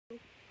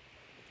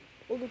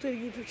Welcome to the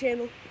YouTube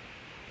channel.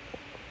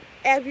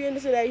 As we in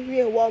today, we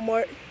in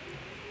Walmart.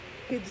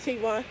 Here's the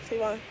Tavon.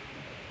 Tavon.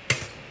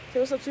 Say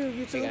what's up to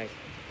YouTube.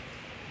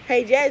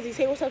 Hey guys. Hey Jazzy,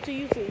 say what's up to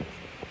YouTube.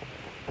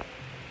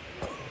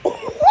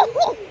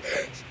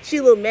 She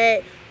a little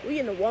mad. We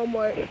in the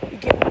Walmart. We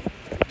get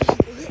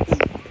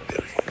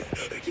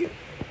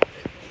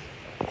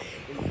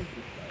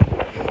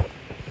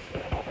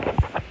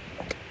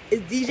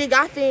Is DJ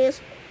got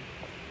fans?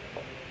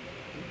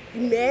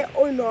 You mad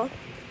or not?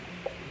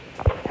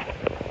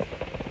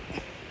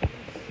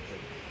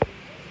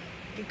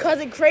 Your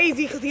cousin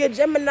crazy because he a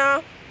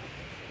Gemini.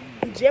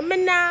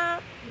 Gemini.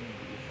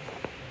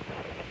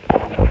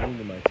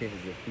 My taste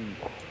is your food.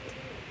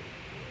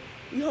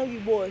 We hungry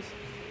boys.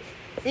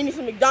 We need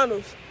some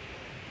McDonald's.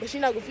 But she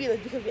not gonna feed us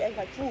because we act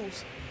like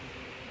fools.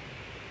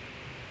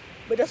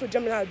 But that's what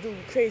Gemini do. We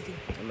crazy.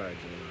 I'm not a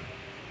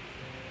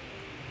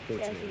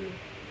Gemini. Sad for you.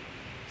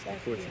 Sad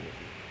for you. Fortunately.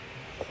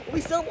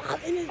 We still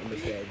live in this. I'm a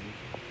sad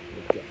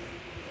you.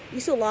 We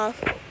still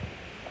live.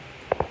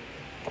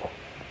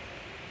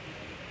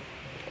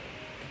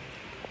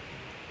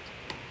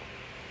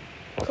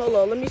 Hold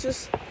on, let me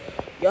just.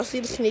 Y'all see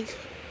the sneak?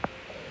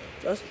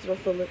 Y'all don't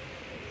feel it.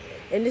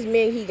 And this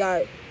man, he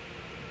got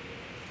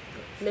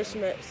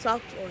mismatched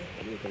socks on.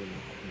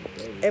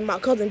 And my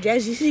cousin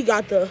Jazzy, she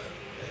got the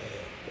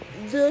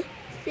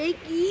fake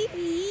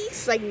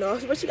Yeezys. Like, no,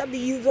 but she got the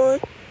Yeezys on.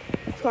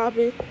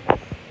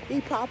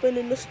 He popping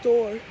in the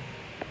store.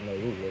 No,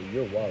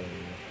 you're wild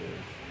in the store.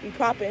 He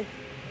popping.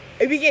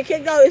 If we get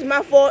kicked out, it's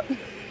my fault.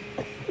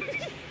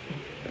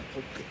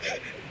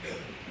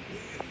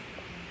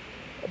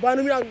 But I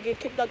know we not gonna get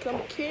kicked out because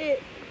I'm a kid.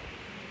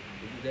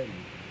 What does that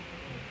mean?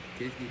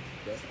 Kids get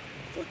kicked out?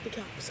 Fuck the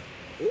cops.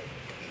 Oh,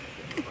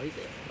 he's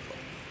there.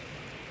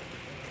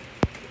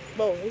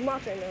 Bro, it's my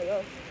turn now,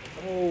 yo.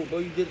 Oh, bro,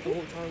 you did it the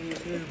whole time you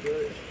was here, bro.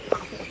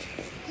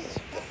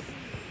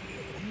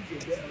 You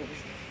did that.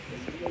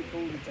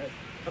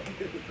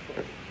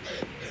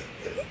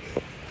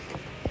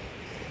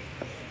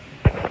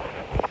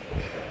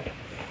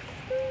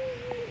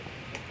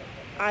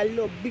 I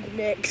love Big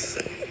Macs.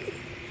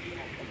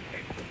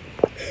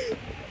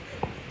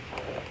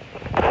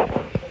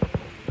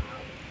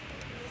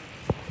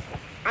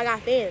 I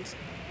got fans.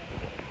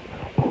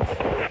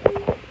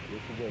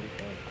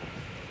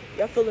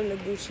 Y'all feeling the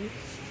Gucci.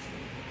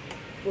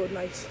 Real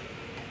nice.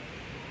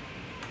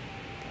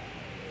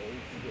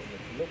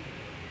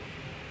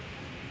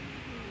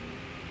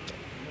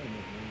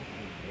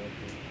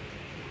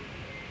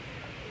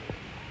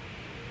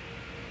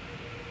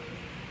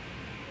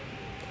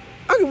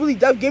 I can really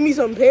give me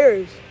some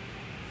pairs.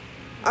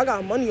 I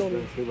got money on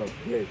me.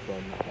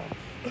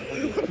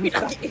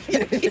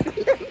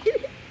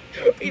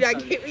 We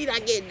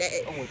not getting that.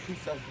 I want 2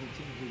 sausages and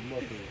cheese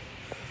muffins.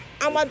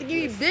 I'm about to give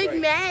you Big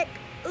Mac.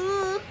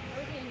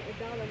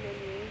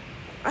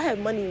 I have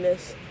money in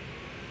this.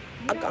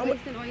 You're not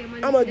wasting all your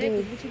money I'm gonna today, give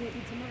 'cause what you gonna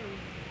eat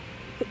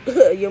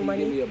tomorrow? Your Give me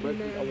money. a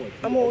breakfast. I want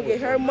I'm gonna get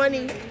her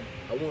money.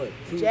 I want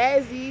 2.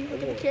 Jazzy,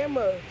 look at the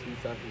camera. 2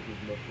 sausages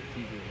and muffins,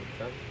 cheese and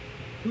sausages.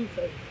 2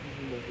 sausages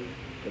and muffins.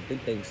 But them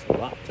things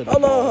slop to the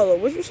Hold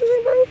on. What you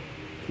saying, bro?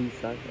 2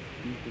 sausages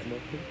and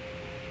muffins.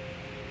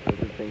 But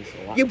them things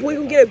slop. Your boy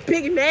gonna get a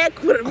Big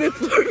Mac with a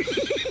McFlurry.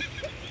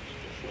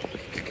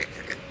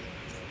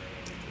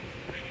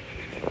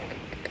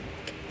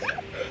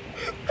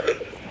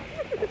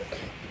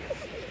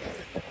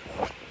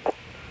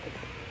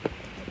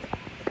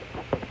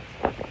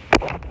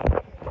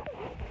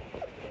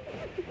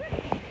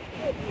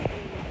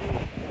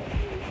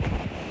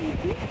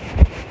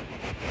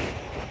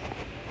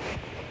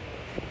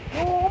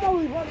 No, I'm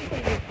only running for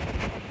you.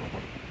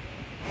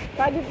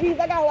 Can I get these?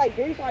 I got like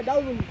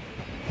 $35.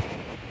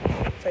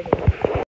 Take it.